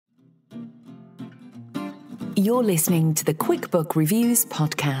You're listening to the QuickBook Reviews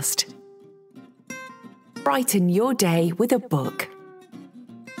podcast. Brighten your day with a book.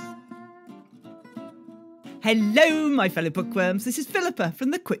 Hello, my fellow bookworms. This is Philippa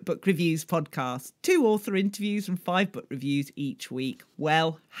from the QuickBook Reviews podcast. 2 author interviews and 5 book reviews each week.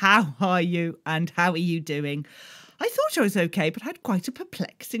 Well, how are you and how are you doing? I thought I was okay, but I had quite a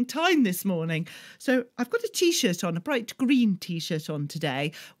perplexing time this morning. So I've got a T-shirt on, a bright green T-shirt on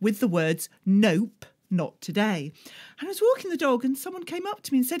today with the words, "Nope, not today." And I was walking the dog and someone came up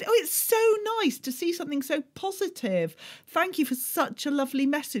to me and said, "Oh, it's so nice to see something so positive. Thank you for such a lovely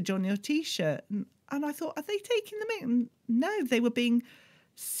message on your T-shirt." And I thought, are they taking the mick? And no, they were being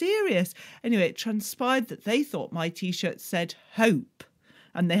serious. Anyway, it transpired that they thought my T-shirt said hope.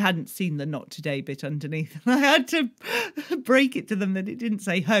 And they hadn't seen the "not today" bit underneath. And I had to break it to them that it didn't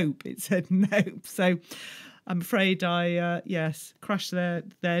say hope, it said nope. So I'm afraid I, crushed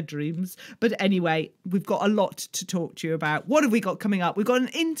their dreams. But anyway, we've got a lot to talk to you about. What have we got coming up? We've got an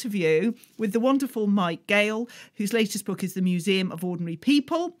interview with the wonderful Mike Gayle, whose latest book is The Museum of Ordinary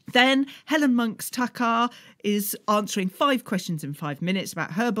People. Then Helen Monks Takhar is answering 5 questions in 5 minutes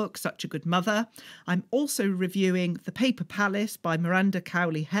about her book, Such a Good Mother. I'm also reviewing The Paper Palace by Miranda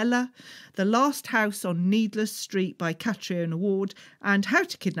Cowley-Heller, The Last House on Needless Street by Catriona Ward, and How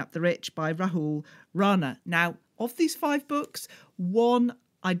to Kidnap the Rich by Rahul Rana. Now, of these 5 books, one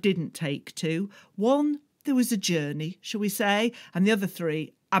I didn't take to. One, there was a journey, shall we say, and the other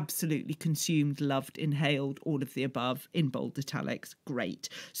 3 absolutely consumed, loved, inhaled, all of the above in bold italics. Great.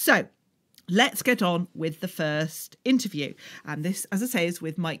 So let's get on with the first interview. And this, as I say, is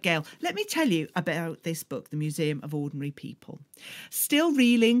with Mike Gayle. Let me tell you about this book, The Museum of Ordinary People. Still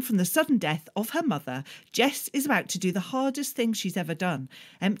reeling from the sudden death of her mother, Jess is about to do the hardest thing she's ever done,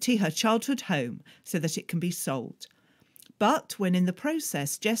 empty her childhood home so that it can be sold. But when in the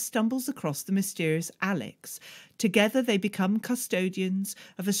process, Jess stumbles across the mysterious Alex. Together they become custodians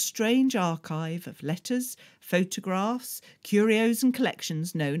of a strange archive of letters, photographs, curios and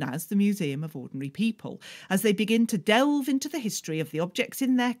collections known as the Museum of Ordinary People. As they begin to delve into the history of the objects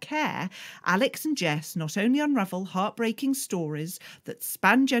in their care, Alex and Jess not only unravel heartbreaking stories that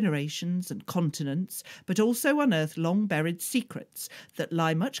span generations and continents, but also unearth long-buried secrets that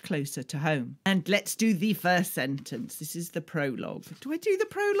lie much closer to home. And let's do the first sentence. This is the prologue. Do I do the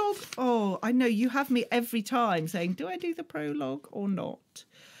prologue? Oh, I know you have me every time saying, do I do the prologue or not?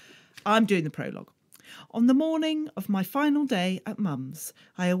 I'm doing the prologue. On the morning of my final day at Mum's,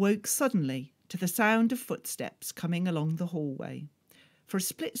 I awoke suddenly to the sound of footsteps coming along the hallway. For a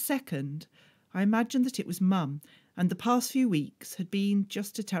split second, I imagined that it was Mum and the past few weeks had been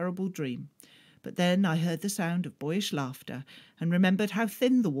just a terrible dream. But then I heard the sound of boyish laughter and remembered how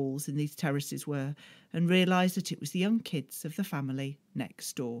thin the walls in these terraces were and realised that it was the young kids of the family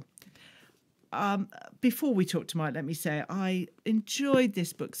next door. Before we talk to Mike, let me say I enjoyed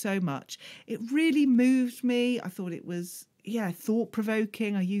this book so much. It really moved me. I thought it was,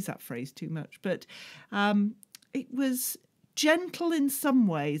 thought-provoking. I use that phrase too much. But it was gentle in some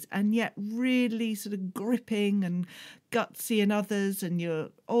ways and yet really sort of gripping and gutsy in others, and you're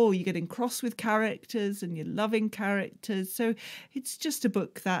getting cross with characters and you're loving characters. So it's just a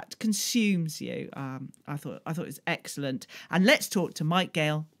book that consumes you. I thought it was excellent. And let's talk to Mike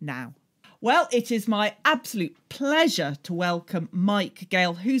Gayle now. Well, it is my absolute pleasure to welcome Mike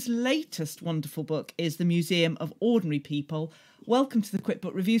Gayle, whose latest wonderful book is The Museum of Ordinary People. Welcome to the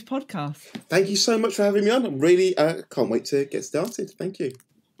QuickBook Reviews podcast. Thank you so much for having me on. I'm really can't wait to get started. Thank you.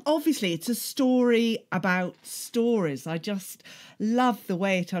 Obviously, it's a story about stories. I just love the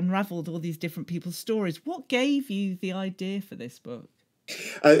way it unravelled all these different people's stories. What gave you the idea for this book?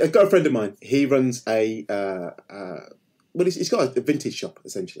 I've got a friend of mine. He runs he's got a vintage shop,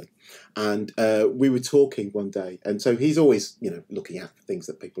 essentially. And we were talking one day. And so he's always, looking at things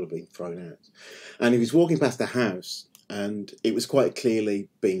that people are being thrown out. And he was walking past a house and it was quite clearly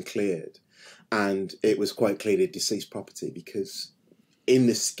being cleared. And it was quite clearly deceased property because in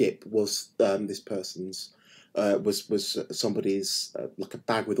the skip was this person's, was somebody's, like a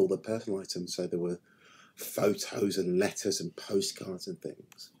bag with all their personal items. So there were photos and letters and postcards and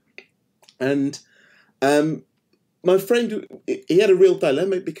things. And my friend, he had a real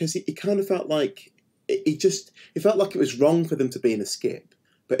dilemma because he kind of felt like it felt like it was wrong for them to be in a skip,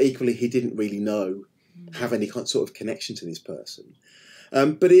 but equally he didn't really have any sort of connection to this person.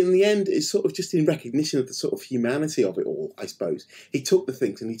 But in the end, it's sort of just in recognition of the sort of humanity of it all, I suppose. He took the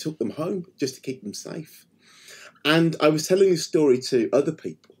things and he took them home just to keep them safe. And I was telling this story to other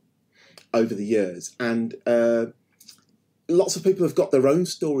people over the years, and lots of people have got their own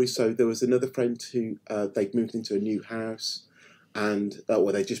stories. So there was another friend who they'd moved into a new house, and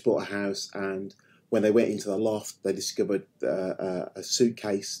they just bought a house, and when they went into the loft, they discovered a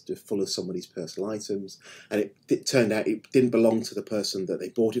suitcase full of somebody's personal items, and it turned out it didn't belong to the person that they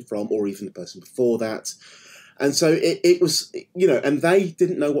bought it from, or even the person before that. And so it was, and they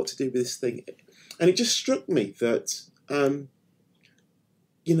didn't know what to do with this thing. And it just struck me that,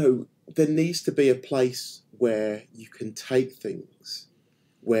 there needs to be a place where you can take things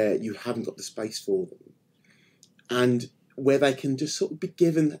where you haven't got the space for them, and where they can just sort of be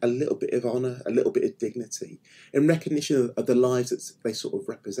given a little bit of honour, a little bit of dignity, in recognition of the lives that they sort of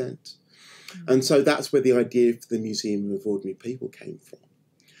represent. Mm. And so that's where the idea for the Museum of Ordinary People came from.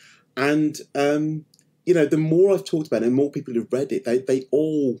 And, the more I've talked about it, and more people who've read it,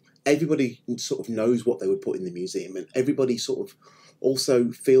 everybody sort of knows what they would put in the museum, and everybody sort of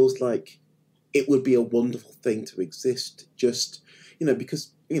also feels like it would be a wonderful thing to exist, just,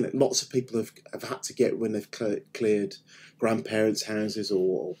 because, lots of people have had to get, when they've cleared grandparents' houses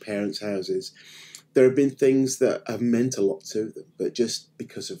or parents' houses, there have been things that have meant a lot to them, but just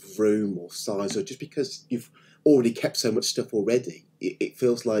because of room or size, or just because you've already kept so much stuff already, it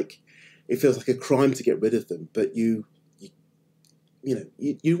feels like a crime to get rid of them. But you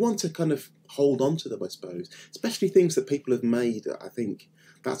want to kind of hold on to them, I suppose, especially things that people have made. I think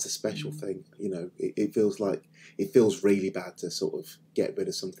that's a special thing. It feels really bad to sort of get rid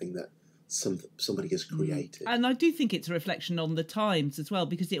of something that somebody has created. And I do think it's a reflection on the times as well,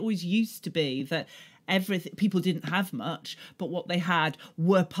 because it always used to be that people didn't have much, but what they had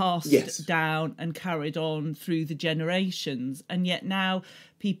were passed down and carried on through the generations. And yet now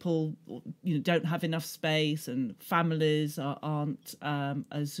people, don't have enough space, and families aren't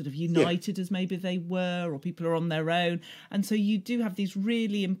as sort of united as maybe they were, or people are on their own. And so you do have these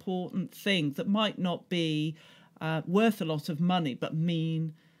really important things that might not be worth a lot of money, but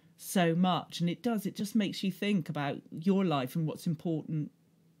mean so much. And it just makes you think about your life and what's important.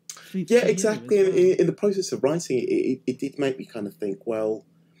 Yeah, exactly. Well. In the process of writing it did make me kind of think, well,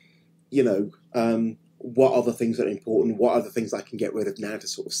 what other things are important? What other things I can get rid of now to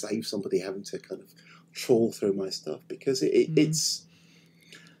sort of save somebody having to kind of trawl through my stuff? Because it's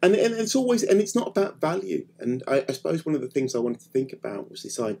and it's always, and it's not about value. And I suppose one of the things I wanted to think about was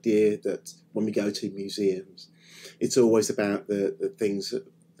this idea that when we go to museums, it's always about the things that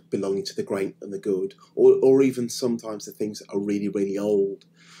belonging to the great and the good, or even sometimes the things that are really, really old.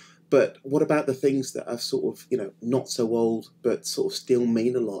 But what about the things that are sort of, not so old, but sort of still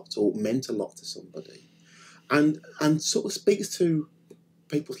mean a lot, or meant a lot to somebody, and sort of speaks to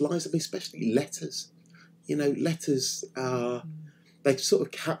people's lives? I mean, especially letters. Letters they sort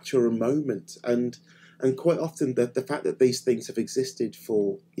of capture a moment, and quite often the fact that these things have existed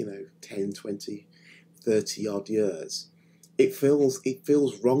for 10, 20, 30 odd years, it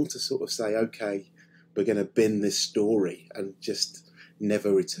feels wrong to sort of say, okay, we're going to bin this story and just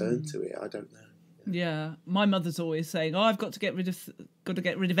never return to it. I don't know. Yeah, my mother's always saying, I've got to get rid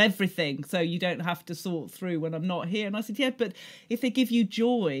of everything, so you don't have to sort through when I'm not here. And I said, yeah, but if they give you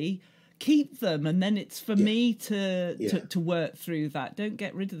joy, keep them, and then it's for me to work through that. Don't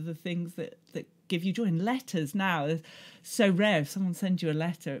get rid of the things that give you joy. And letters now are so rare. If someone sends you a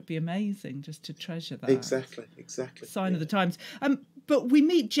letter, it'd be amazing just to treasure that. Exactly. Sign of the times. But we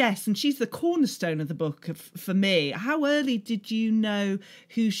meet Jess, and she's the cornerstone of the book for me. How early did you know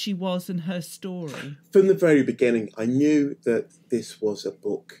who she was and her story? From the very beginning, I knew that this was a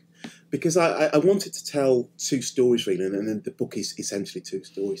book, because I wanted to tell two stories, really, and then the book is essentially two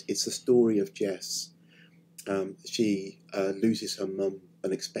stories. It's the story of Jess. She loses her mum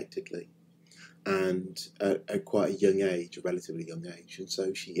unexpectedly, and at quite a young age, a relatively young age, and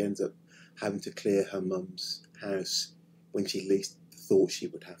so she ends up having to clear her mum's house when she least thought she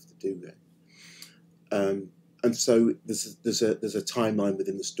would have to do it. And so there's a timeline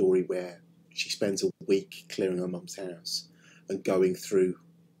within the story where she spends a week clearing her mum's house and going through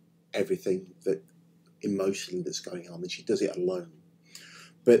everything that emotionally that's going on, and she does it alone.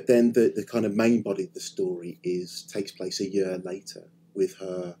 But then the kind of main body of the story takes place a year later, with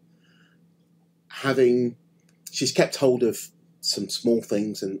her she's kept hold of some small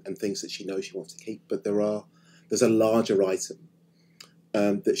things and things that she knows she wants to keep, but there's a larger item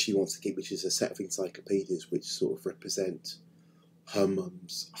that she wants to keep, which is a set of encyclopedias which sort of represent her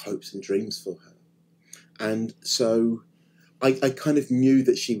mum's hopes and dreams for her. And so I kind of knew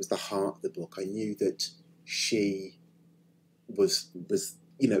that she was the heart of the book. I knew that she was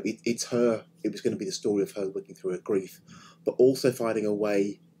it's her. It was going to be the story of her working through her grief, but also finding a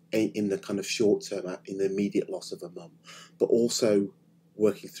way in the kind of short term, in the immediate loss of her mum, but also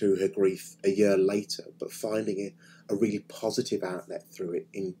working through her grief a year later, but finding a really positive outlet through it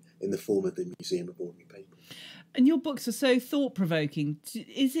in the form of the Museum of Ordinary People. And your books are so thought-provoking.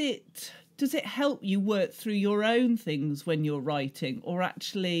 does it help you work through your own things when you're writing, or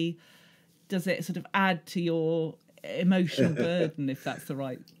actually does it sort of add to your emotional burden, if that's the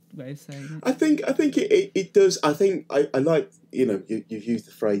right way of saying it? I think it does. I think I like, you've used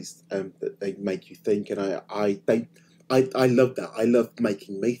the phrase that they make you think, and I love that. I love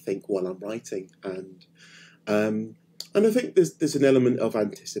making me think while I'm writing, and I think there's an element of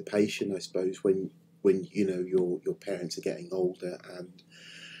anticipation, I suppose, when your parents are getting older, and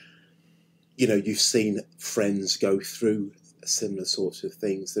you've seen friends go through similar sorts of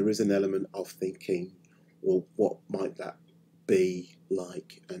things. There is an element of thinking, well, what might that be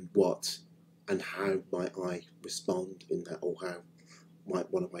like, and how might I respond in that, or how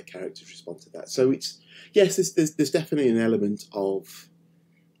might one of my characters respond to that? So there's definitely an element of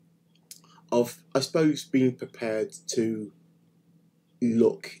I suppose being prepared to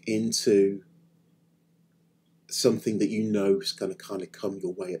look into something that is going to kind of come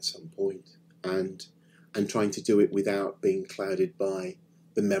your way at some point, and trying to do it without being clouded by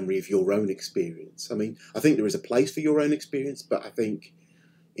the memory of your own experience. I mean, I think there is a place for your own experience, but I think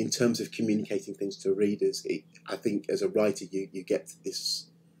in terms of communicating things to readers, I think as a writer you get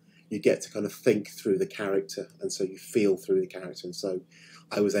to kind of think through the character, and so you feel through the character. And so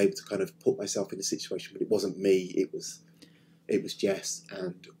I was able to kind of put myself in a situation, but it wasn't me, it was Jess,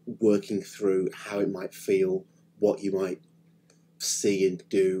 and working through how it might feel, what you might see and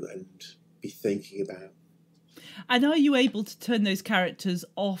do and be thinking about. And are you able to turn those characters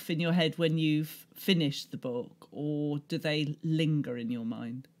off in your head when you've finished the book, or do they linger in your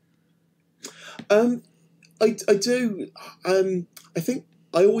mind? I do. I think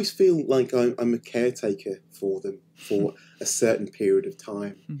I always feel like I'm a caretaker for them for a certain period of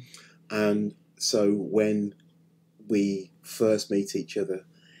time. And so when we first meet each other,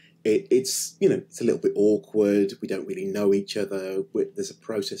 it's it's a little bit awkward. We don't really know each other. There's a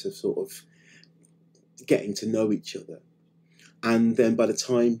process of sort of getting to know each other, and then by the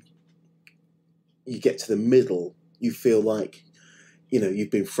time you get to the middle, you feel like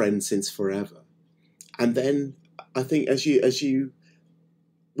you've been friends since forever. And then I think as you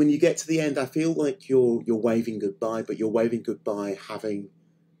when you get to the end, I feel like you're waving goodbye, but you're waving goodbye having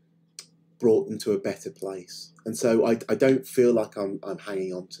brought them to a better place. And so I don't feel like I'm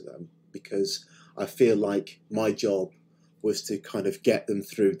hanging on to them, because I feel like my job was to kind of get them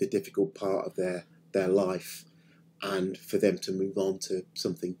through the difficult part of their life, and for them to move on to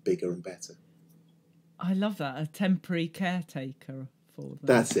something bigger and better. I love that, a temporary caretaker for them.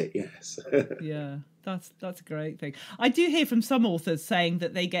 That's it, yes. Yeah, that's a great thing. I do hear from some authors saying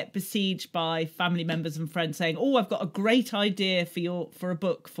that they get besieged by family members and friends saying, "Oh, I've got a great idea for a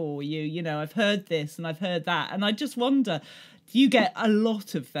book for you. I've heard this and I've heard that." And I just wonder, do you get a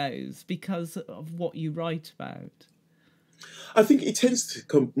lot of those because of what you write about? I think it tends to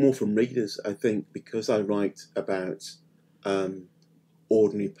come more from readers. I think because I write about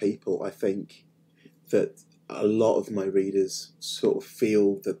ordinary people, I think that a lot of my readers sort of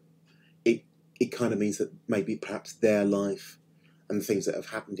feel that it kind of means that maybe perhaps their life and the things that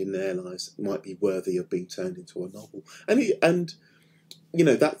have happened in their lives might be worthy of being turned into a novel. And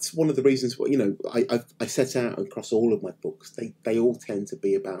that's one of the reasons why I set out across all of my books. They all tend to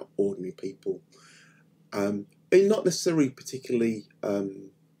be about ordinary people. They're not necessarily particularly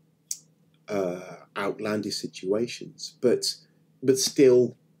outlandish situations, but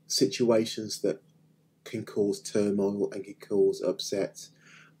still situations that can cause turmoil and can cause upset,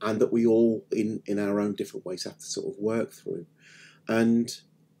 and that we all, in our own different ways, have to sort of work through. And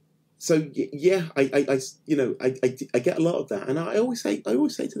so, yeah, I get a lot of that, and I always say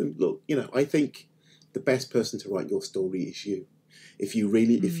to them, look, I think the best person to write your story is you. If you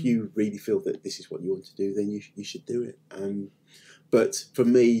really feel that this is what you want to do, then you should do it. But for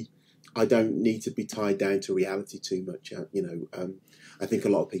me, I don't need to be tied down to reality too much. I think a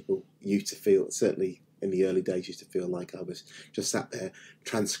lot of people used to feel, certainly in the early days, used to feel like I was just sat there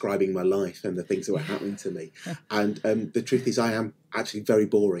transcribing my life and the things that were happening to me. And the truth is, I am actually very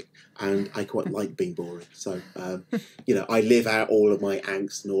boring, and I quite like being boring. So, I live out all of my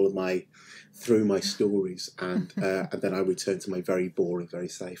angst and all of through my stories, and then I return to my very boring, very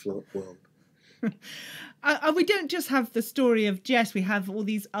safe world. We don't just have the story of Jess, we have all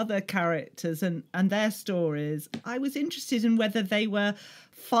these other characters and their stories. I was interested in whether they were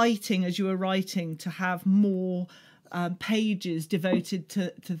fighting as you were writing to have more pages devoted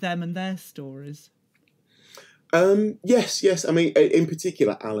to them and their stories. Yes. I mean, in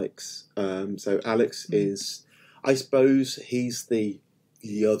particular, Alex. So Alex is, I suppose, he's the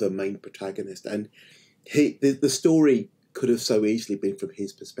other main protagonist, and the story could have so easily been from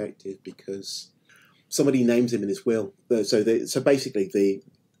his perspective, because somebody names him in his will. So basically,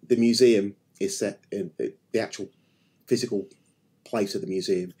 the museum is set in the actual physical place of the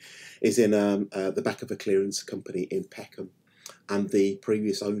museum is in the back of a clearance company in Peckham, and the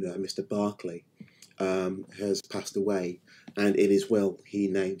previous owner, Mr. Barclay, has passed away, and in his will he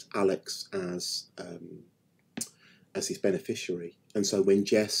named Alex as his beneficiary. And so when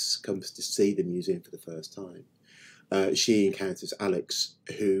Jess comes to see the museum for the first time, she encounters Alex,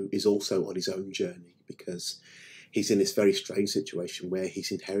 who is also on his own journey, because he's in this very strange situation where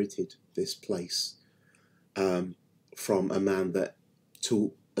he's inherited this place from a man that,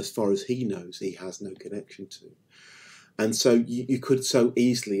 as far as he knows, he has no connection to. And so you could so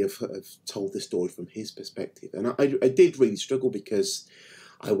easily have told the story from his perspective. And I did really struggle, because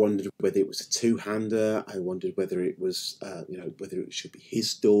I wondered whether it was a two-hander. I wondered whether it was, whether it should be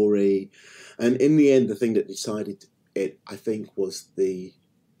his story. And in the end, the thing that decided it, I think, was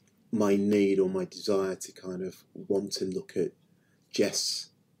my need or my desire to kind of want to look at Jess,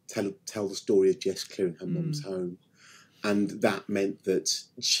 tell the story of Jess clearing her mum's home. And that meant that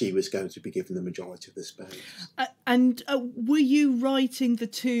she was going to be given the majority of the space. And were you writing the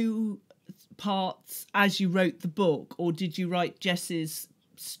two parts as you wrote the book, or did you write Jess's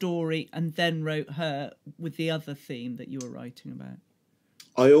story and then wrote her with the other theme that you were writing about?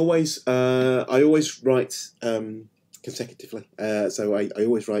 I always write consecutively. So I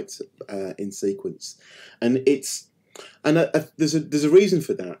always write in sequence, and there's a reason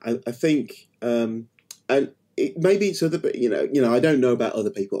for that. I think, and maybe it's other, I don't know about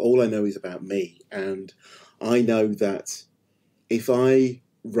other people. All I know is about me, and I know that if I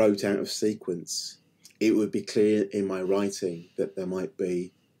wrote out of sequence, it would be clear in my writing that there might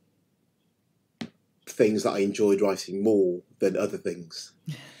be things that I enjoyed writing more than other things.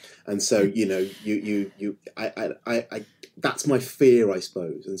 And so, I that's my fear, I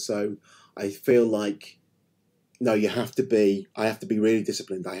suppose. And so I feel like, no, I have to be really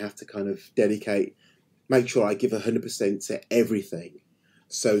disciplined. I have to kind of make sure I give 100% to everything,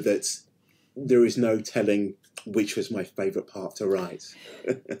 so that there is no telling which was my favourite part to write.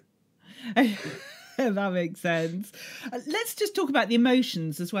 That makes sense. Let's just talk about the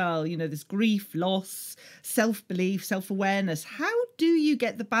emotions as well. There's grief, loss, self-belief, self-awareness. How do you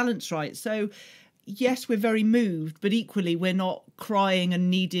get the balance right? So, yes, we're very moved, but equally we're not crying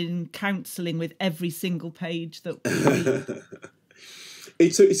and needing counselling with every single page that we read.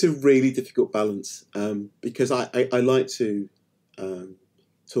 It's a really difficult balance, because I like to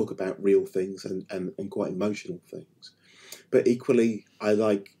talk about real things and quite emotional things, but equally I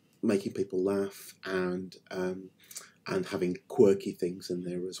like making people laugh and having quirky things in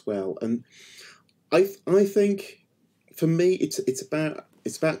there as well. And I think for me it's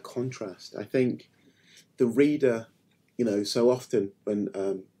about contrast. I think the reader, so often when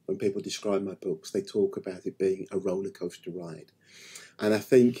people describe my books, they talk about it being a roller coaster ride, and I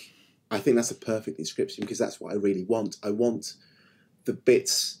think that's a perfect description, because that's what I really want. I want the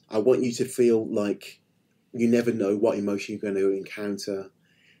bits. I want you to feel like you never know what emotion you're going to encounter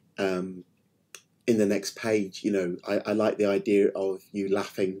in the next page. I like the idea of you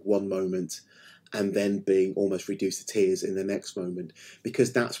laughing one moment and then being almost reduced to tears in the next moment,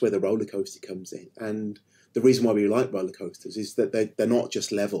 because that's where the roller coaster comes in. And the reason why we like roller coasters is that they're not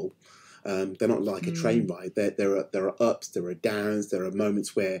just level. They're not like a train ride. There are ups, there are downs, there are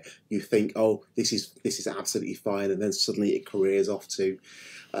moments where you think, oh, this is absolutely fine, and then suddenly it careers off to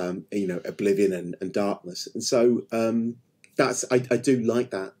oblivion and darkness. And so I do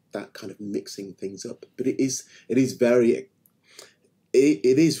like that kind of mixing things up, but it is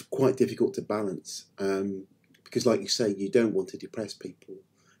quite difficult to balance, because, like you say, you don't want to depress people.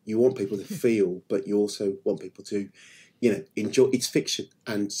 You want people to feel, but you also want people to, enjoy. It's fiction,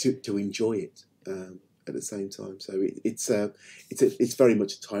 and to enjoy it at the same time. So it's very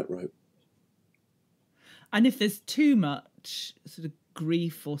much a tightrope. And if there's too much sort of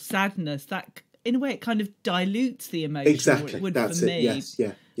grief or sadness, that in a way it kind of dilutes the emotion. Exactly, it would that's for it. me. Yes,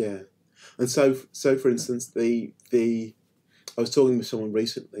 yeah. And so for instance, I was talking with someone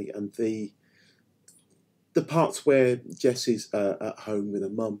recently, and the parts where Jess is at home with her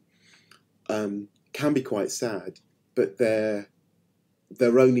mum can be quite sad, but they're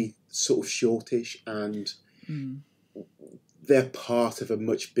only sort of shortish, and they're part of a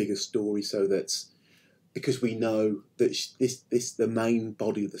much bigger story. So that's because we know that the main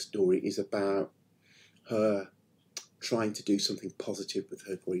body of the story is about her trying to do something positive with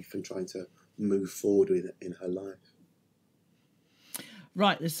her grief and trying to move forward in her life.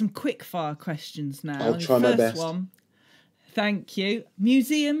 Right, there's some quick fire questions now. I'll try my best. First one, thank you.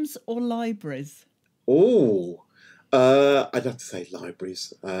 Museums or libraries? Oh, I'd have to say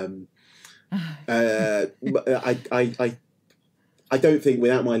libraries. I don't think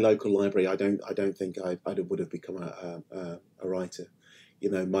without my local library, I don't think I would have become a writer.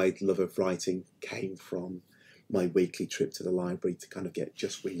 My love of writing came from my weekly trip to the library to kind of get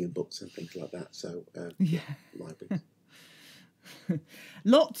Just William books and things like that. So libraries.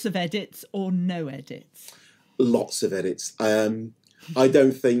 Lots of edits or no edits? Lots of edits. I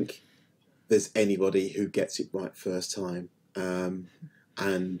don't think there's anybody who gets it right first time, and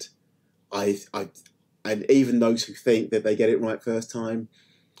and even those who think that they get it right first time,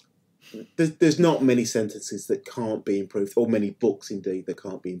 there's not many sentences that can't be improved, or many books indeed that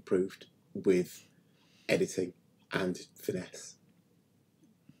can't be improved with editing and finesse.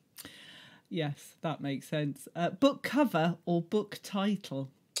 Yes, that makes sense. Book cover or book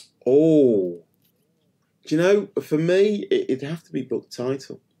title? Oh, do you know, for me, it'd have to be book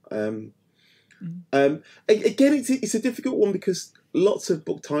title. Again, it's a difficult one because lots of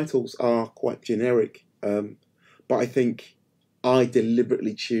book titles are quite generic. But I think I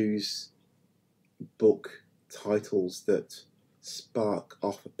deliberately choose book titles that spark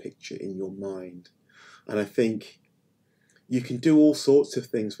off a picture in your mind. And I think you can do all sorts of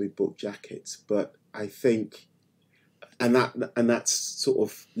things with book jackets, but I think, and that's sort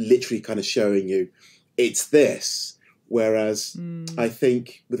of literally kind of showing you it's this. Whereas I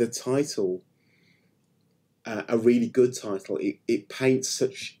think with a title, a really good title, it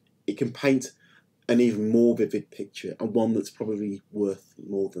can paint an even more vivid picture, and one that's probably worth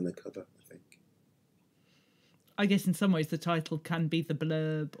more than the cover, I think. I guess in some ways the title can be the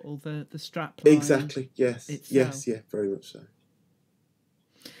blurb or the strapline. Exactly, yes. itself. Yes, yeah, very much so.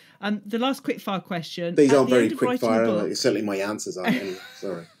 The last quickfire question. These aren't the very end of quick writing fire, a book- certainly my answers aren't anyway,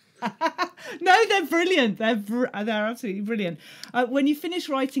 sorry. No, they're brilliant. They're absolutely brilliant. When you finish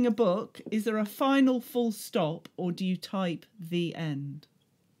writing a book, is there a final full stop or do you type the end?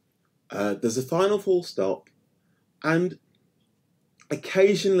 There's a final full stop, and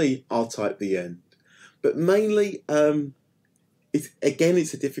occasionally I'll type the end, but mainly it's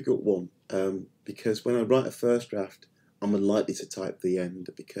a difficult one because when I write a first draft, I'm unlikely to type the end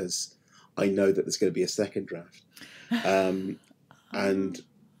because I know that there's going to be a second draft, and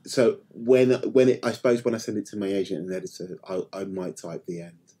so I suppose when I send it to my agent and editor, I might type the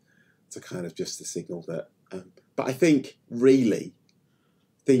end to kind of just to signal that. But I think really,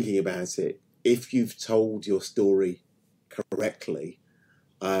 thinking about it, if you've told your story correctly,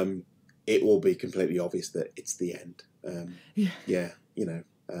 it will be completely obvious that it's the end.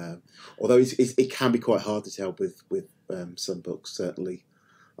 Although it can be quite hard to tell with some books. Certainly,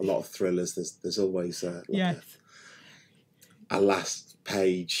 a lot of thrillers. There's always a last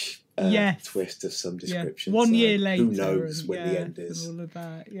page twist of some description. 1 year later, who knows when the end is? And all of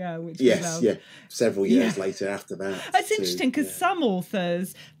that. Which several years later after that. That's interesting because some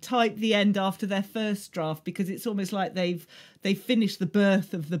authors type the end after their first draft because it's almost like they've finished the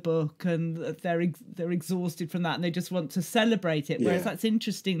birth of the book and they're exhausted from that and they just want to celebrate it. Whereas that's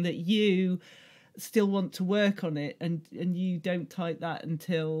interesting that you still want to work on it and you don't type that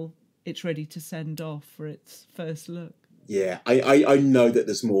until it's ready to send off for its first look. Yeah, I know that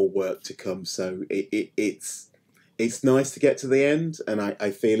there's more work to come, so it's nice to get to the end, and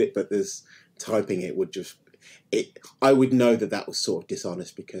I feel it, but typing it would just... I would know that was sort of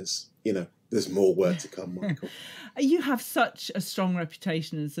dishonest because, there's more work to come, Michael. You have such a strong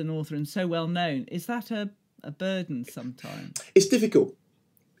reputation as an author and so well known. Is that a burden sometimes? It's difficult,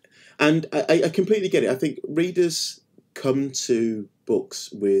 and I completely get it. I think readers come to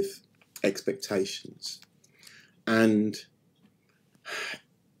books with expectations, and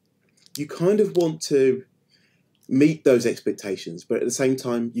you kind of want to meet those expectations, but at the same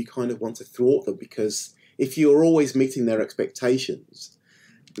time, you kind of want to thwart them because if you're always meeting their expectations,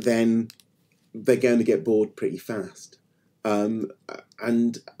 then they're going to get bored pretty fast. It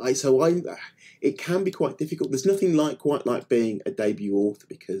can be quite difficult. There's nothing quite like being a debut author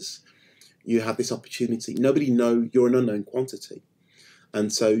because you have this opportunity. You're an unknown quantity.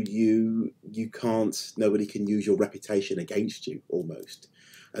 And so nobody can use your reputation against you almost.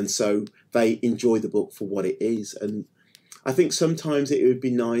 And so they enjoy the book for what it is. And I think sometimes it would be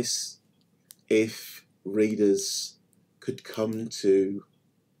nice if readers could come to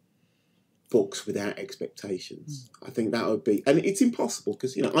books without expectations. I think that would be, and it's impossible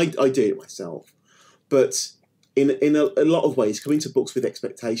because, I do it myself. But in a lot of ways, coming to books with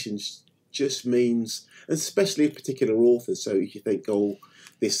expectations just means, especially a particular author, so if you think, oh,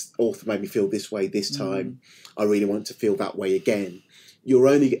 this author made me feel this way this time, I really want to feel that way again, you're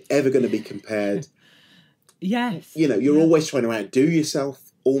only ever going to be compared. Yes. You're always trying to outdo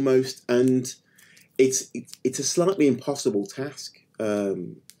yourself almost, and it's a slightly impossible task,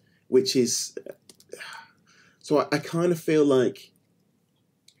 which is... So I kind of feel like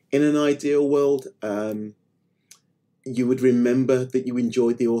in an ideal world, you would remember that you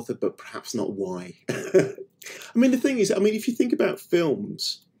enjoyed the author, but perhaps not why. I mean, the thing is, I mean, if you think about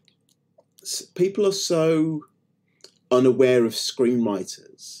films, people are so unaware of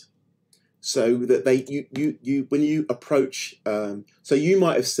screenwriters, so that you when you approach, so you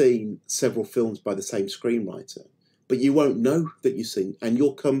might have seen several films by the same screenwriter, but you won't know that you've seen, and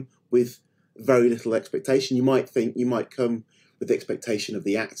you'll come with very little expectation. You might come with the expectation of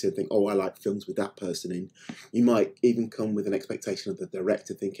the actor and think, oh, I like films with that person in. You might even come with an expectation of the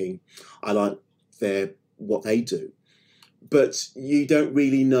director, thinking, I like what they do. But you don't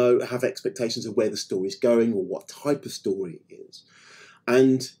really have expectations of where the story's going or what type of story it is.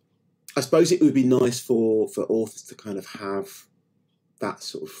 And I suppose it would be nice for authors to kind of have that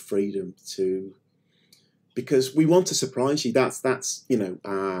sort of freedom to, because we want to surprise you. That's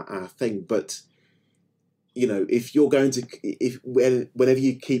our thing. But if you're going to, whenever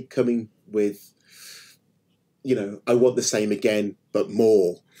you keep coming with, I want the same again but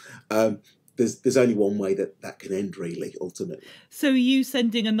more, there's only one way that can end, really, ultimately. So are you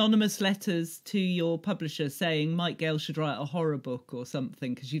sending anonymous letters to your publisher saying Mike Gayle should write a horror book or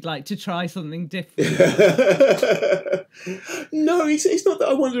something because you'd like to try something different? No, it's not that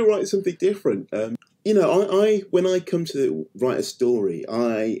I wanted to write something different. I when I come to write a story,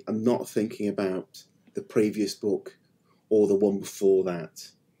 I am not thinking about the previous book or the one before that,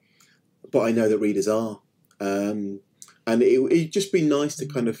 but I know that readers are, and it'd just be nice to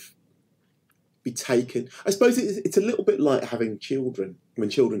kind of be taken. I suppose it's a little bit like having children.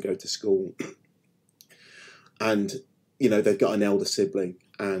 When children go to school and they've got an elder sibling,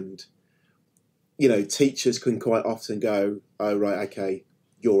 and teachers can quite often go, oh right, okay,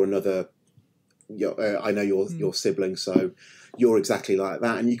 you're another, I know your sibling, so you're exactly like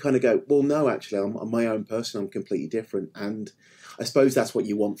that. And you kind of go, well, no, actually, I'm my own person. I'm completely different. And I suppose that's what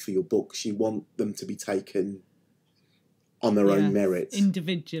you want for your books. You want them to be taken on their own merits,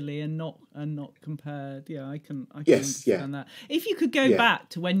 individually, and not compared. Yeah, I can yes, understand that. If you could go back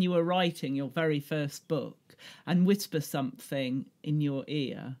to when you were writing your very first book and whisper something in your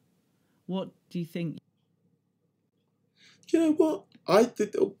ear, what do you think? You know what?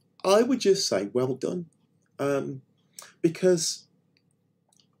 I would just say, well done, because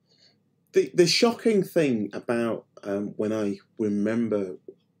the shocking thing about when I remember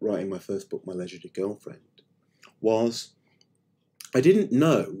writing my first book, My Legendary Girlfriend, was I didn't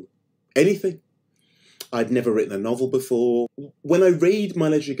know anything. I'd never written a novel before. When I read My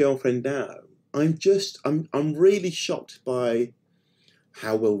Legendary Girlfriend now, I'm really shocked by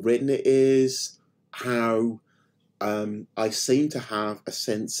how well written it is, how I seem to have a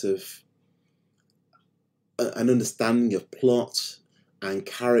sense of an understanding of plot and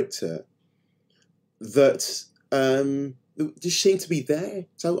character that just seem to be there.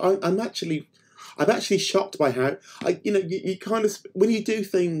 So I'm actually shocked by how you kind of, when you do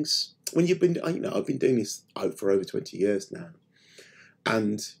things, when you've been, I've been doing this for over 20 years now,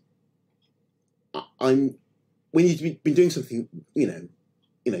 and when you've been doing something, you're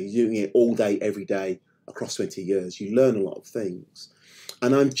doing it all day, every day across 20 years, you learn a lot of things,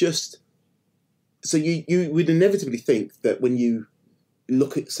 and so you would inevitably think that when you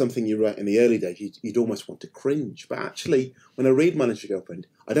look at something you write in the early days, you'd almost want to cringe. But actually, when I read My Legendary Girlfriend,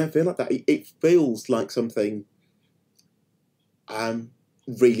 I don't feel like that. It feels like something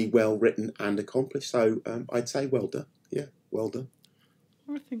really well written and accomplished. So I'd say well done. Yeah, well done.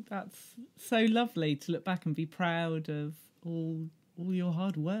 I think that's so lovely to look back and be proud of all your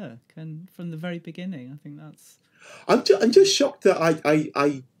hard work, and from the very beginning. I think that's. I'm just shocked that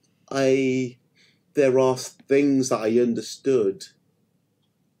I there are things that I understood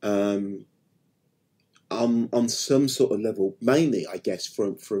on some sort of level, mainly I guess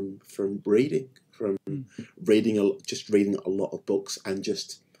from reading, reading a lot of books, and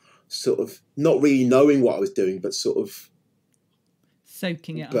just sort of not really knowing what I was doing, but sort of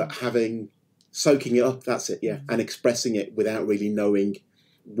soaking it up. That's it, yeah, and expressing it without really knowing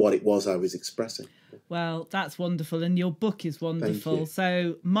what it was I was expressing. Well, that's wonderful, and your book is wonderful.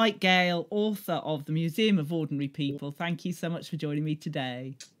 So, Mike Gayle, author of The Museum of Ordinary People, thank you so much for joining me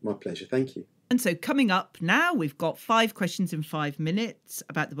today. My pleasure, thank you. And so coming up now, we've got 5 questions in 5 minutes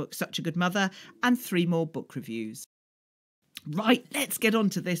about the book Such a Good Mother, and 3 more book reviews. Right, let's get on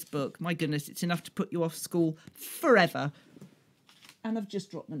to this book. My goodness, it's enough to put you off school forever. And I've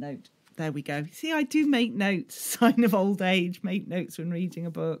just dropped my note. There we go. See, I do make notes, sign of old age, make notes when reading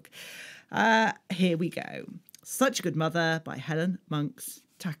a book. Here we go. Such a Good Mother by Helen Monks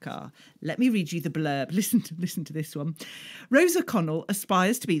Takhar. Let me read you the blurb. Listen to this one. Rose O'Connell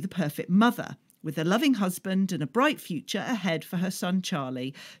aspires to be the perfect mother. With a loving husband and a bright future ahead for her son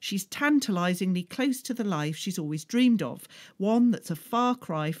Charlie, she's tantalisingly close to the life she's always dreamed of, one that's a far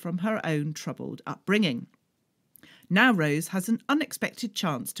cry from her own troubled upbringing. Now Rose has an unexpected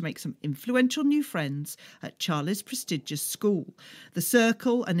chance to make some influential new friends at Charlie's prestigious school. The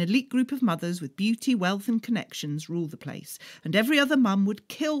Circle, an elite group of mothers with beauty, wealth and connections, rule the place, and every other mum would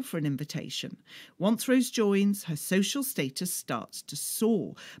kill for an invitation. Once Rose joins, her social status starts to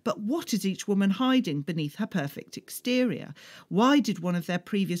soar. But what is each woman hiding beneath her perfect exterior? Why did one of their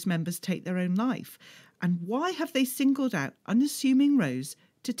previous members take their own life? And why have they singled out unassuming Rose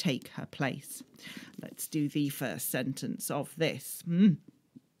to take her place? Let's do the first sentence of this.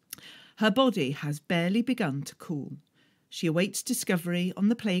 Her body has barely begun to cool. She awaits discovery on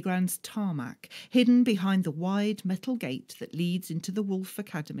the playground's tarmac, hidden behind the wide metal gate that leads into the Wolf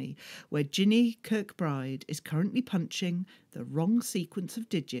Academy, where Ginny Kirkbride is currently punching the wrong sequence of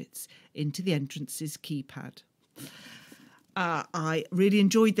digits into the entrance's keypad. I really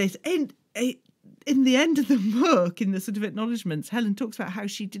enjoyed this. In the end of the book, in the sort of acknowledgements, Helen talks about how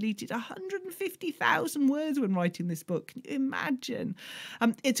she deleted 150,000 words when writing this book. Can you imagine?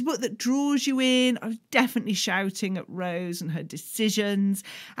 It's a book that draws you in. I was definitely shouting at Rose and her decisions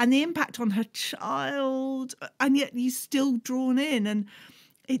and the impact on her child, and yet you're still drawn in. And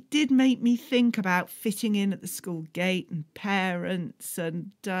it did make me think about fitting in at the school gate and parents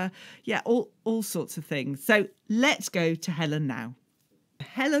and, all sorts of things. So let's go to Helen now.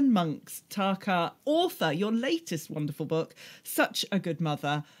 Helen Monks Takhar, author, your latest wonderful book, Such a Good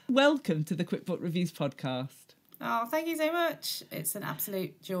Mother. Welcome to the Quick Book Reviews podcast. Oh, thank you so much. It's an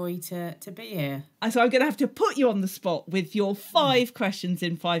absolute joy to be here. So I'm going to have to put you on the spot with your 5 questions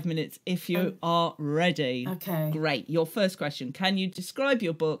in 5 minutes if you are ready. Okay. Great. Your first question. Can you describe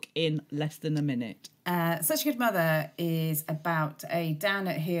your book in less than a minute? Such a Good Mother is about a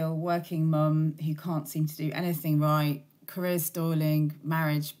down-at-heel working mum who can't seem to do anything right. Career stalling,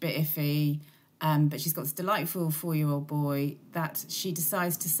 marriage bit iffy, but she's got this delightful 4-year-old boy that she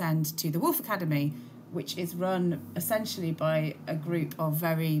decides to send to the Wolf Academy, which is run essentially by a group of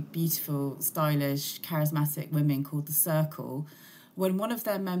very beautiful, stylish, charismatic women called the Circle. When one of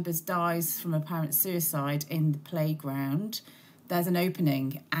their members dies from apparent suicide in the playground, there's an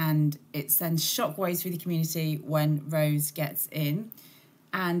opening and it sends shockwaves through the community when Rose gets in.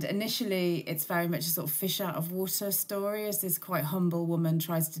 And initially, it's very much a sort of fish out of water story as this quite humble woman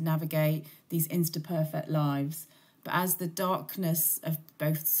tries to navigate these insta-perfect lives. But as the darkness of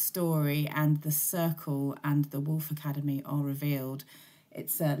both the story and the Circle and the Wolf Academy are revealed,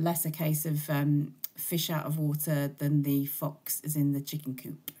 it's less a case of fish out of water than the fox is in the chicken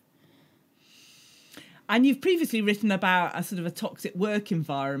coop. And you've previously written about a sort of a toxic work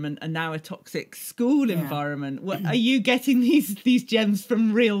environment and now a toxic school environment. Are you getting these gems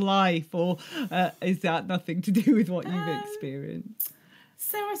from real life, or is that nothing to do with what you've experienced?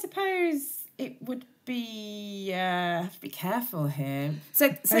 So I suppose it would be have to be careful here. So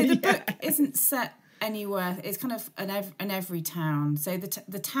the book isn't set anywhere. It's kind of an every town. So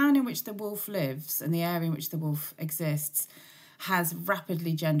the town in which the wolf lives and the area in which the wolf exists has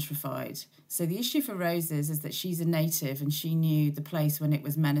rapidly gentrified. So the issue for Rose is that she's a native and she knew the place when it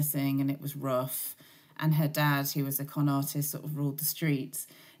was menacing and it was rough, and her dad, who was a con artist, sort of ruled the streets.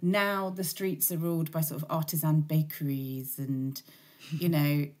 Now the streets are ruled by sort of artisan bakeries and,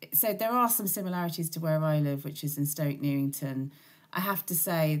 so there are some similarities to where I live, which is in Stoke Newington. I have to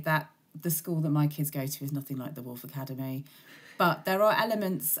say that the school that my kids go to is nothing like the Wolf Academy. But there are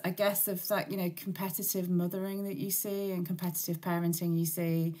elements, I guess, of that, competitive mothering that you see and competitive parenting you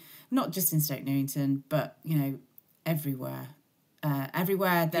see, not just in Stoke Newington, but, everywhere.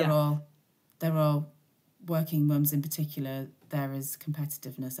 Everywhere there are working mums in particular, there is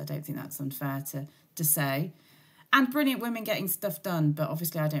competitiveness. I don't think that's unfair to say. And brilliant women getting stuff done, but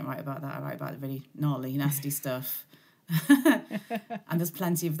obviously I don't write about that. I write about the really gnarly, nasty stuff. And there's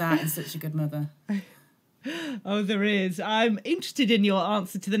plenty of that in Such a Good Mother. Oh, there is. I'm interested in your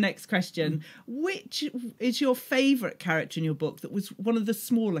answer to the next question. Which is your favourite character in your book that was one of the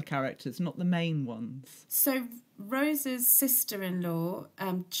smaller characters, not the main ones? So Rose's sister-in-law,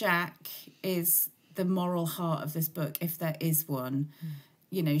 Jack, is the moral heart of this book, if there is one.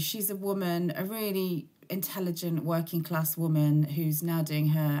 She's a woman, a really intelligent working class woman who's now doing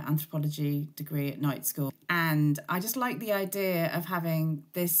her anthropology degree at night school. And I just like the idea of having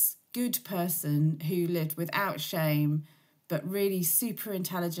this good person who lived without shame, but really super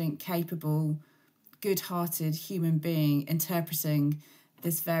intelligent, capable, good-hearted human being interpreting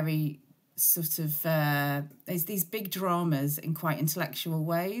this very sort of there's these big dramas in quite intellectual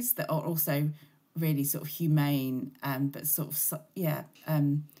ways that are also really sort of humane, but sort of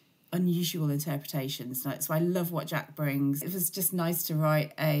unusual interpretations. So I love what Jack brings. It was just nice to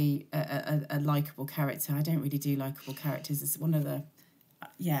write a likeable character. I don't really do likeable characters. It's one of the...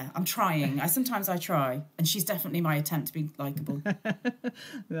 Yeah, I'm trying. Sometimes I try, and she's definitely my attempt to be likeable.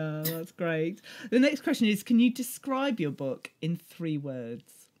 No, that's great. The next question is, can you describe your book in 3 words?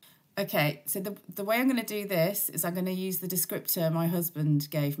 Okay, so the way I'm going to do this is I'm going to use the descriptor my husband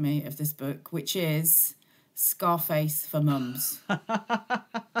gave me of this book, which is Scarface for mums.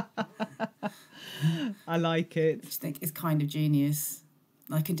 I like it. Which I think is kind of genius.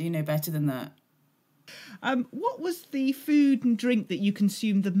 I can do no better than that. What was the food and drink that you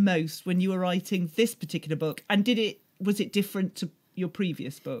consumed the most when you were writing this particular book? And was it different to your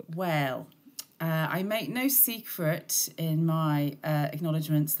previous book? Well, I make no secret in my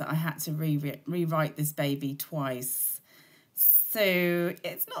acknowledgements that I had to rewrite this baby twice. So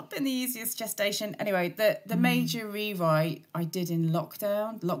it's not been the easiest gestation. Anyway, the major rewrite I did in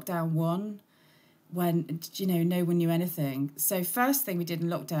lockdown 1. When, no one knew anything. So first thing we did in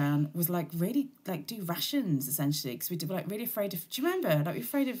lockdown was really do rations, essentially, because we were really afraid of, do you remember? We were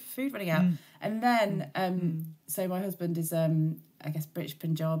afraid of food running out. And then, so my husband is, I guess, British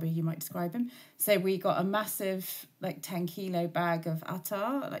Punjabi, you might describe him. So we got a massive 10 kilo bag of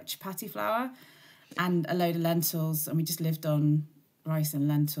attar, chapati flour, and a load of lentils. And we just lived on rice and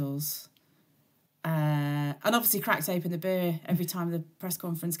lentils. And obviously cracked open the beer every time the press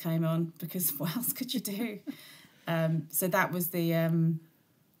conference came on, because what else could you do? So that was the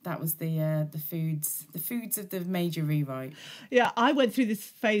foods of the major rewrite. Yeah, I went through this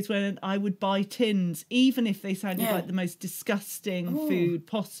phase when I would buy tins, even if they sounded like the most disgusting food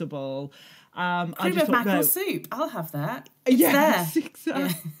possible. Cream of mackerel soup. I'll have that. It's yes, there.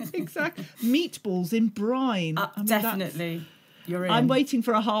 Exactly. Meatballs in brine. Definitely. You're in. I'm waiting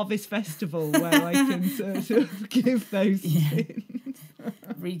for a harvest festival where I can sort of give those things.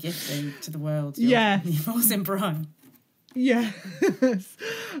 Re-gifting to the world. Meatballs in brine. Yes.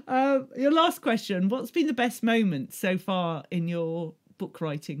 Your last question. What's been the best moment so far in your book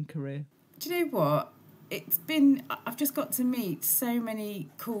writing career? Do you know what? I've just got to meet so many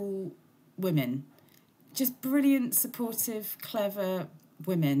cool women. Just brilliant, supportive, clever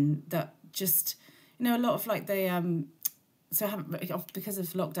women that just, a lot of so I haven't, because of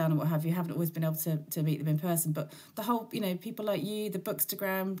lockdown and what have you, haven't always been able to meet them in person. But the whole, people like you, the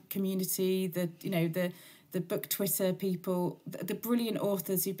Bookstagram community, the book Twitter people, the brilliant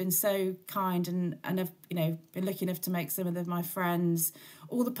authors who've been so kind and have, been lucky enough to make some of them my friends,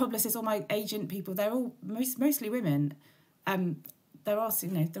 all the publicists, all my agent people, they're all mostly women. There are,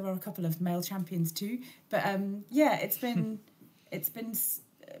 there are a couple of male champions too. But it's been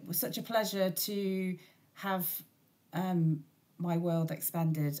such a pleasure to have my world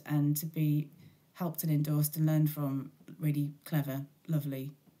expanded and to be helped and endorsed and learned from really clever,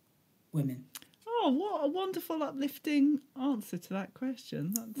 lovely women. Oh, what a wonderful, uplifting answer to that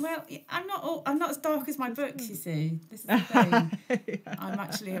question. Well, I'm not as dark as my books, you see. This is the thing. Yeah. I'm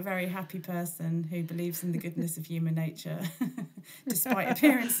actually a very happy person who believes in the goodness of human nature, despite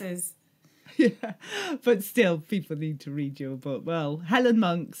appearances. Yeah, but still, people need to read your book. Well, Helen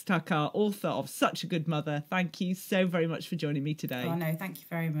Monks Takhar, author of Such a Good Mother, thank you so very much for joining me today. Oh, no, thank you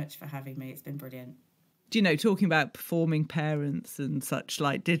very much for having me. It's been brilliant. Do you know, talking about performing parents and such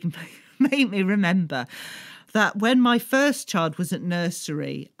did make me remember that when my first child was at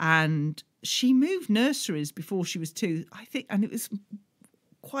nursery, and she moved nurseries before she was 2, I think, and it was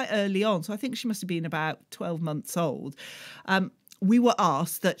quite early on, so I think she must have been about 12 months old. We were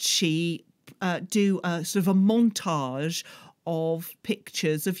asked that she do a sort of a montage of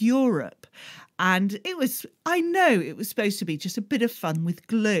pictures of Europe. And I know it was supposed to be just a bit of fun with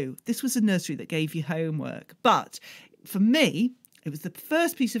glue. This was a nursery that gave you homework. But for me, it was the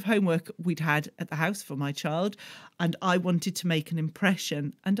first piece of homework we'd had at the house for my child, and I wanted to make an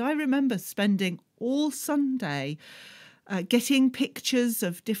impression. And I remember spending all Sunday getting pictures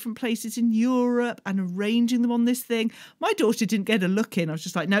of different places in Europe and arranging them on this thing. My daughter didn't get a look in. I was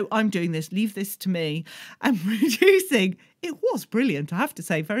just like, no, I'm doing this. Leave this to me. And producing, it was brilliant, I have to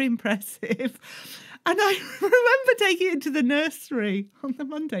say, very impressive. And I remember taking it to the nursery on the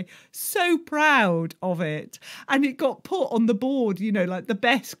Monday, so proud of it. And it got put on the board, the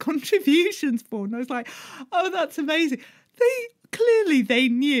best contributions board. And I was like, oh, that's amazing. Clearly they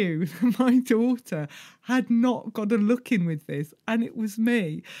knew that my daughter had not got a look in with this, and it was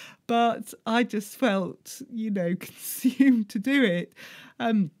me. But I just felt, consumed to do it.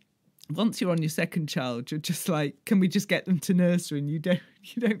 Once you're on your second child, you're just like, can we just get them to nursery? And you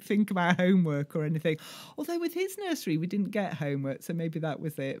you don't think about homework or anything. Although with his nursery, we didn't get homework, so maybe that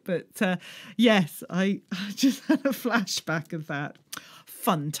was it. But yes, I just had a flashback of that.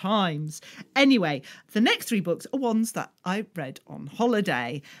 Fun times. Anyway, the next 3 books are ones that I read on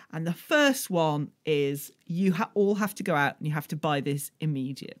holiday. And the first one is you all have to go out and you have to buy this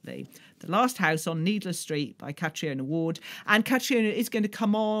immediately. The Last House on Needless Street by Catriona Ward. And Catriona is going to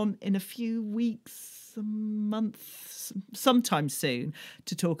come on in a few weeks, a month, sometime soon,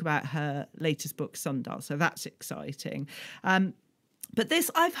 to talk about her latest book, Sundial. So that's exciting. But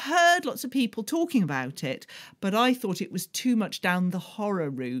this, I've heard lots of people talking about it, but I thought it was too much down the horror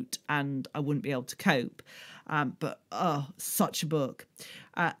route and I wouldn't be able to cope. Such a book.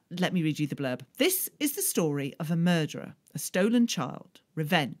 Let me read you the blurb. This is the story of a murderer, a stolen child,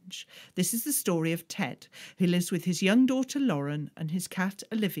 revenge. This is the story of Ted, who lives with his young daughter Lauren and his cat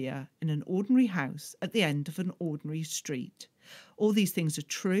Olivia in an ordinary house at the end of an ordinary street. All these things are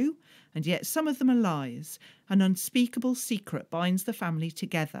true, and yet some of them are lies. An unspeakable secret binds the family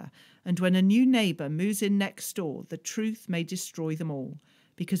together, and when a new neighbour moves in next door, the truth may destroy them all,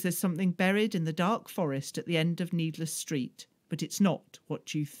 because there's something buried in the dark forest at the end of Needless Street, but it's not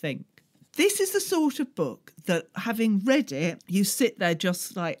what you think. This is the sort of book that, having read it, you sit there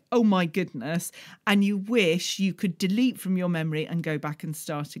just like, oh my goodness, and you wish you could delete from your memory and go back and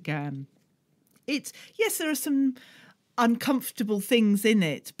start again. Yes, there are some uncomfortable things in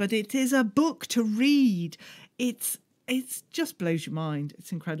it, but it is a book to read. It's just blows your mind.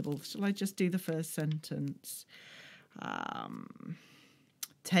 It's incredible. Shall I just do the first sentence?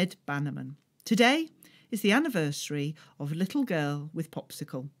 Ted Bannerman. Today is the anniversary of a little girl with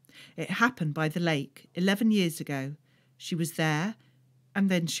popsicle. It happened by the lake 11 years ago. She was there and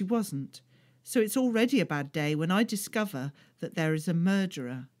then she wasn't. So it's already a bad day when I discover that there is a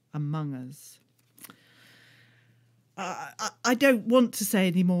murderer among us. I don't want to say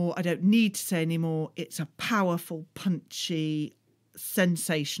any more. I don't need to say any more. It's a powerful, punchy,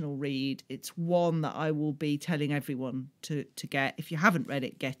 sensational read. It's one that I will be telling everyone to get. If you haven't read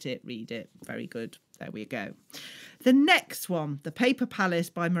it, get it, read it. Very good. There we go. The next one, The Paper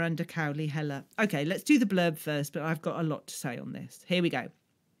Palace by Miranda Cowley Heller. Okay, let's do the blurb first, but I've got a lot to say on this. Here we go.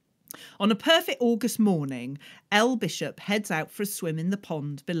 On a perfect August morning, Elle Bishop heads out for a swim in the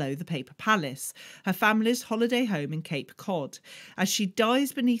pond below the Paper Palace, her family's holiday home in Cape Cod. As she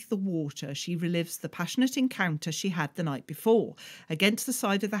dives beneath the water, she relives the passionate encounter she had the night before, against the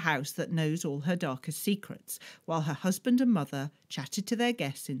side of the house that knows all her darkest secrets, while her husband and mother chatted to their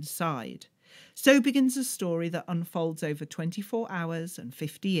guests inside. So begins a story that unfolds over 24 hours and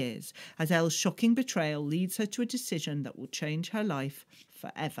 50 years, as Elle's shocking betrayal leads her to a decision that will change her life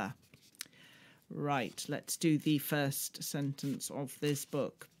forever. Right, let's do the first sentence of this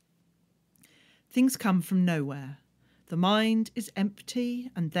book. Things come from nowhere. The mind is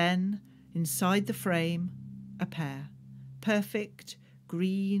empty, and then, inside the frame, a pear. Perfect,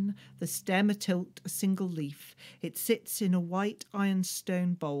 green, the stem atilt, a single leaf. It sits in a white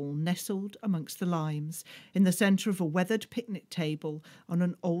ironstone bowl nestled amongst the limes, in the centre of a weathered picnic table on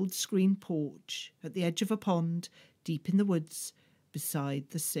an old screen porch, at the edge of a pond, deep in the woods, beside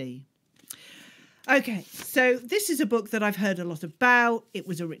the sea. Okay, so this is a book that I've heard a lot about. It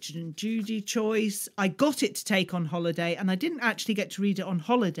was a Richard and Judy choice. I got it to take on holiday, and I didn't actually get to read it on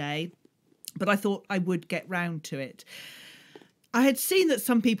holiday, but I thought I would get round to it. I had seen that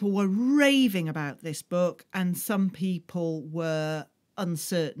some people were raving about this book and some people were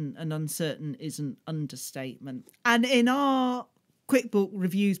uncertain, and uncertain is an understatement. And in our Quick Book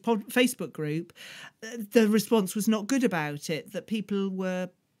Reviews Facebook group, the response was not good about it, that people were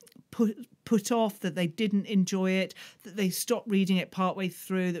put off, that they didn't enjoy it, that they stopped reading it partway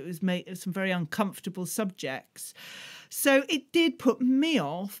through, that it was made some very uncomfortable subjects. So it did put me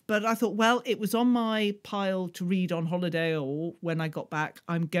off, but I thought, well, it was on my pile to read on holiday, or when I got back,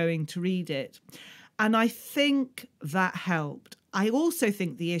 I'm going to read it. And I think that helped. I also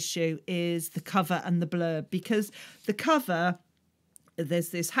think the issue is the cover and the blurb, because the cover, there's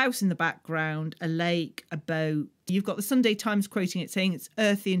this house in the background, a lake, a boat. You've got the Sunday Times quoting it, saying it's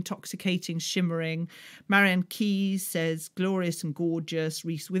earthy, intoxicating, shimmering. Marianne Keyes says, glorious and gorgeous.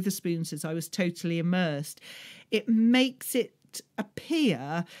 Reese Witherspoon says, I was totally immersed. It makes it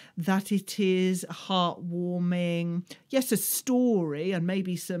appear that it is heartwarming. Yes, a story and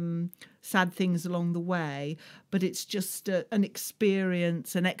maybe some sad things along the way, but it's just an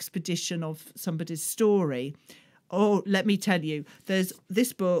experience, an expedition of somebody's story. Oh, let me tell you,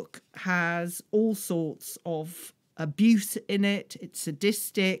 this book has all sorts of abuse in it. It's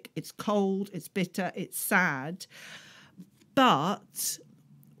sadistic, it's cold, it's bitter, it's sad. But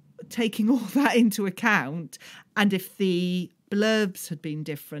taking all that into account, and if the blurbs had been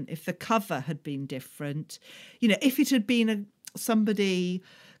different, if the cover had been different, you know, if it had been somebody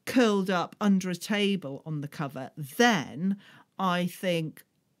curled up under a table on the cover, then I think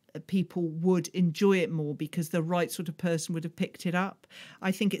people would enjoy it more because the right sort of person would have picked it up.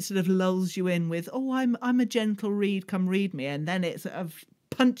 I think it sort of lulls you in with, oh, I'm a gentle read, come read me, and then it sort of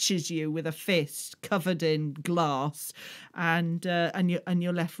punches you with a fist covered in glass, and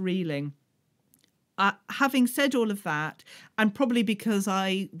you're left reeling. Having said all of that, and probably because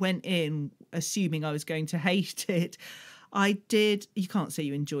I went in assuming I was going to hate it, you can't say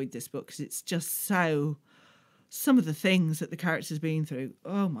you enjoyed this book because it's just some of the things that the character's been through.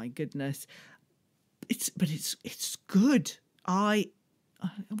 Oh my goodness. It's good.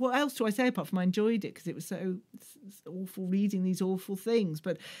 What else do I say apart from I enjoyed it because it was so it's awful reading these awful things,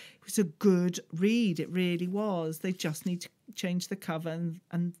 but it was a good read. It really was. They just need to change the cover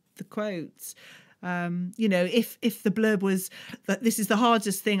and the quotes. You know, if the blurb was that this is the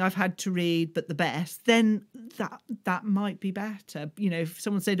hardest thing I've had to read, but the best, then that might be better. You know, if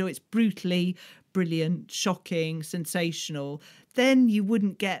someone said, oh, it's brutally brilliant, shocking, sensational, then you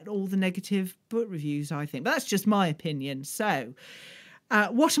wouldn't get all the negative book reviews, I think. But that's just my opinion. So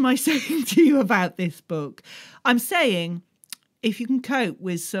what am I saying to you about this book? I'm saying if you can cope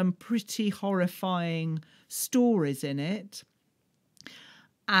with some pretty horrifying stories in it,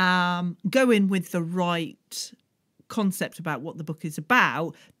 go in with the right concept about what the book is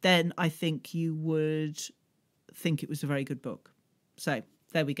about, then I think you would think it was a very good book. So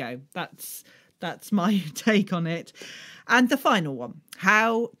there we go. That's my take on it. And the final one,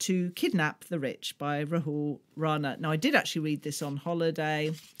 How to Kidnap the Rich by Rahul Rana. Now, I did actually read this on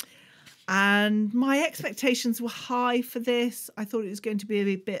holiday, and my expectations were high for this. I thought it was going to be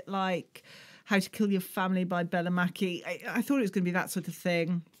a bit like How to Kill Your Family by Bella Mackie. I thought it was going to be that sort of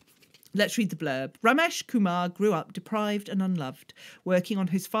thing. Let's read the blurb. Ramesh Kumar grew up deprived and unloved, working on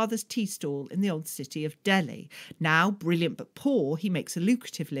his father's tea stall in the old city of Delhi. Now, brilliant but poor, he makes a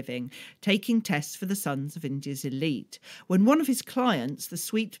lucrative living, taking tests for the sons of India's elite. When one of his clients, the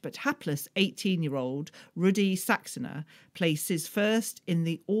sweet but hapless 18-year-old Ruddy Saxena, places first in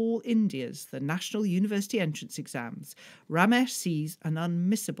the All Indias, the National University Entrance Exams, Ramesh sees an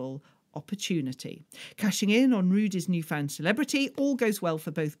unmissable opportunity. Cashing in on Rudy's newfound celebrity, all goes well for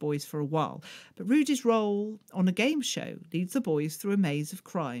both boys for a while. But Rudy's role on a game show leads the boys through a maze of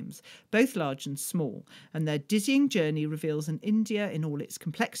crimes, both large and small, and their dizzying journey reveals an India in all its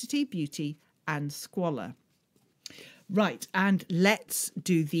complexity, beauty and squalor. Right, and let's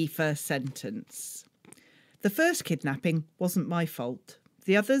do the first sentence. The first kidnapping wasn't my fault.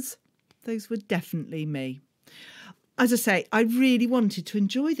 The others, those were definitely me. As I say, I really wanted to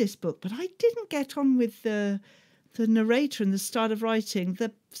enjoy this book, but I didn't get on with the narrator and the style of writing.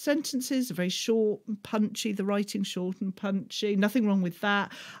 The sentences are very short and punchy, the writing short and punchy. Nothing wrong with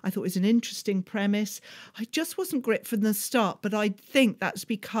that. I thought it was an interesting premise. I just wasn't gripped from the start, but I think that's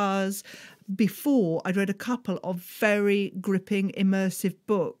because before I'd read a couple of very gripping, immersive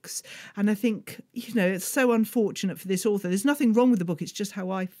books. And I think, you know, it's so unfortunate for this author. There's nothing wrong with the book. It's just how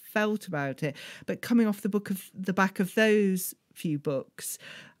I felt about it. But coming off the back of those few books,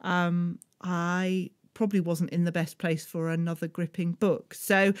 I probably wasn't in the best place for another gripping book.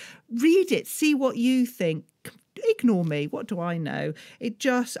 So read it, see what you think. Ignore me. What do I know? It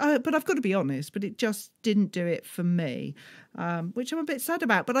just, but I've got to be honest, but it just didn't do it for me, which I'm a bit sad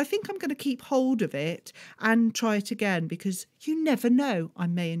about. But I think I'm going to keep hold of it and try it again because you never know. I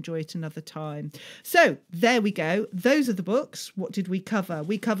may enjoy it another time. So there we go. Those are the books. What did we cover?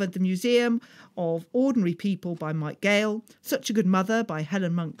 We covered The Museum of Ordinary People by Mike Gayle, Such a Good Mother by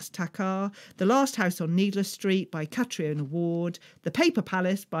Helen Monks Takhar, The Last House on Needless Street by Catriona Ward, The Paper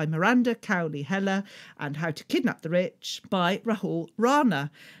Palace by Miranda Cowley-Heller, and How to Kidnap the Rich by Rahul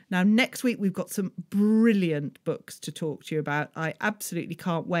Rana. Now, next week, we've got some brilliant books to talk to you about. I absolutely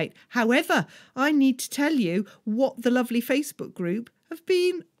can't wait. However, I need to tell you what the lovely Facebook group have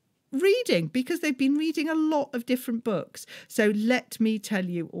been reading, because they've been reading a lot of different books. So let me tell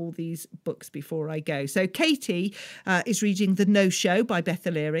you all these books before I go. So Katie is reading The No Show by Beth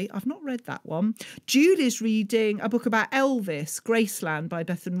O'Leary. I've not read that one. Julie's reading a book about Elvis, Graceland by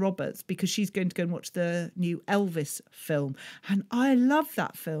Bethan Roberts, because she's going to go and watch the new Elvis film. And I love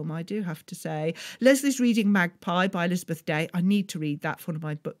that film, I do have to say. Leslie's reading Magpie by Elizabeth Day. I need to read that for one of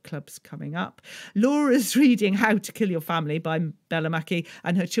my book clubs coming up. Laura's reading How to Kill Your Family by Bella Mackie,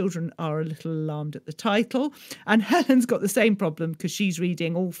 and her children children are a little alarmed at the title. And Helen's got the same problem because she's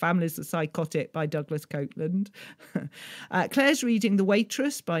reading All Families Are Psychotic by Douglas Copeland. Claire's reading The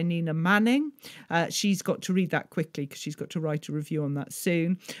Waitress by Nina Manning. She's got to read that quickly because she's got to write a review on that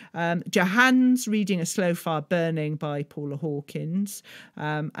soon. Jahan's reading A Slow Fire Burning by Paula Hawkins.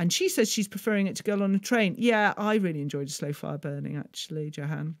 And she says she's preferring it to Girl on a Train. Yeah, I really enjoyed A Slow Fire Burning, actually,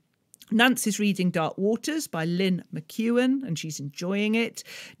 Jahan. Nancy's reading Dark Waters by Lynn McEwen, and she's enjoying it.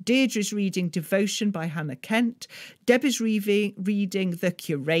 Deirdre's reading Devotion by Hannah Kent. Deb is reading The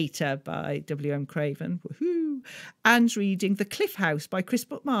Curator by W.M. Craven. Woohoo! Anne's reading The Cliff House by Chris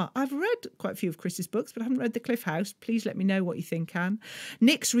Butmar. I've read quite a few of Chris's books, but I haven't read The Cliff House. Please let me know what you think, Anne.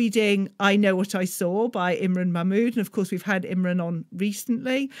 Nick's reading I Know What I Saw by Imran Mahmood, and of course we've had Imran on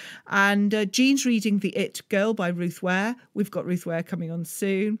recently. And Jean's reading The It Girl by Ruth Ware. We've got Ruth Ware coming on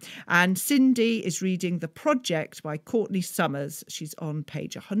soon. And Cindy is reading The Project by Courtney Summers. She's on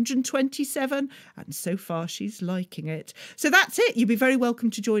page 127, and so far she's liking it. So that's it. You'll be very welcome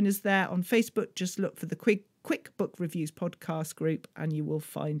to join us there on Facebook. Just look for the Quick Book Reviews podcast group and you will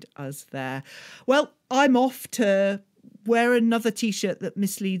find us there. Well, I'm off to wear another T-shirt that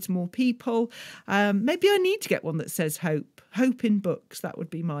misleads more people. Maybe I need to get one that says hope. Hope in books. That would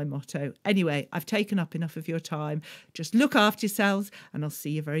be my motto. Anyway, I've taken up enough of your time. Just look after yourselves and I'll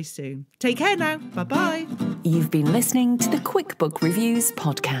see you very soon. Take care now. Bye-bye. You've been listening to the Quick Book Reviews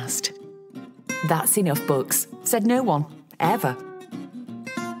podcast. That's enough books, said no one, ever.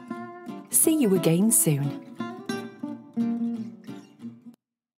 See you again soon.